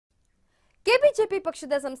KPJP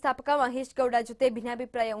ಪಕ್ಷದ ಸಂಸ್ಥಾಪಕ ಮಹೇಶ್ ಗೌಡ ಜೊತೆ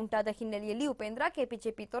ಭಿನ್ನಾಭಿಪ್ರಾಯ ಉಂಟಾದ ಹಿನ್ನೆಲೆಯಲ್ಲಿ ಉಪೇಂದ್ರ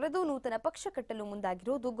ಕೆಪಿಜೆಪಿ ತೊರೆದು ನೂತನ ಪಕ್ಷ ಕಟ್ಟಲು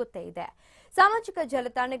ಮುಂದಾಗಿರುವುದು ಗೊತ್ತೇ ಇದೆ. ಸಾಮಾಜಿಕ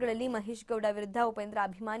ಜಾಲತಾಣಗಳಲ್ಲಿ ಮಹೇಶ್ ಗೌಡ ವಿರುದ್ಧ ಉಪೇಂದ್ರ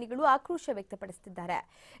ಅಭಿಮಾನಿಗಳು ಆಕ್ರೋಶ ವ್ಯಕ್ತಪಡಿಸುತ್ತಿದ್ದಾರೆ.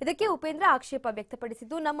 ಇದಕ್ಕೆ ಉಪೇಂದ್ರ ಆಕ್ಷೇಪ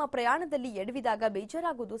ವ್ಯಕ್ತಪಡಿಸಿದ್ದು, ನಮ್ಮ ಪ್ರಯಾಣದಲ್ಲಿ ಎಡವಿದಾಗ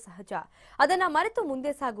ಬೇಜಾರಾಗುವುದು ಸಹಜ. ಅದನ್ನ ಮರೆತು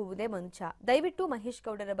ಮುಂದೆ ಸಾಗುವುದೇ ಮನುಷ್ಯ. ದಯವಿಟ್ಟು ಮಹೇಶ್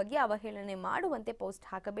ಗೌಡರ ಬಗ್ಗೆ ಅವಹೇಳನೆ ಮಾಡುವಂತೆ ಪೋಸ್ಟ್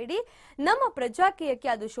ಹಾಕಬೇಡಿ. ನಮ್ಮ ಪ್ರಜಾಕೀಯಕ್ಕೆ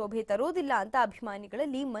ಅದು ಶೋಭೆ ತರುವುದಿಲ್ಲ ಅಂತ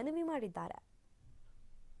ಅಭಿಮಾನಿಗಳಲ್ಲಿ ಮನವಿ ಮಾಡಿದ್ದಾರೆ.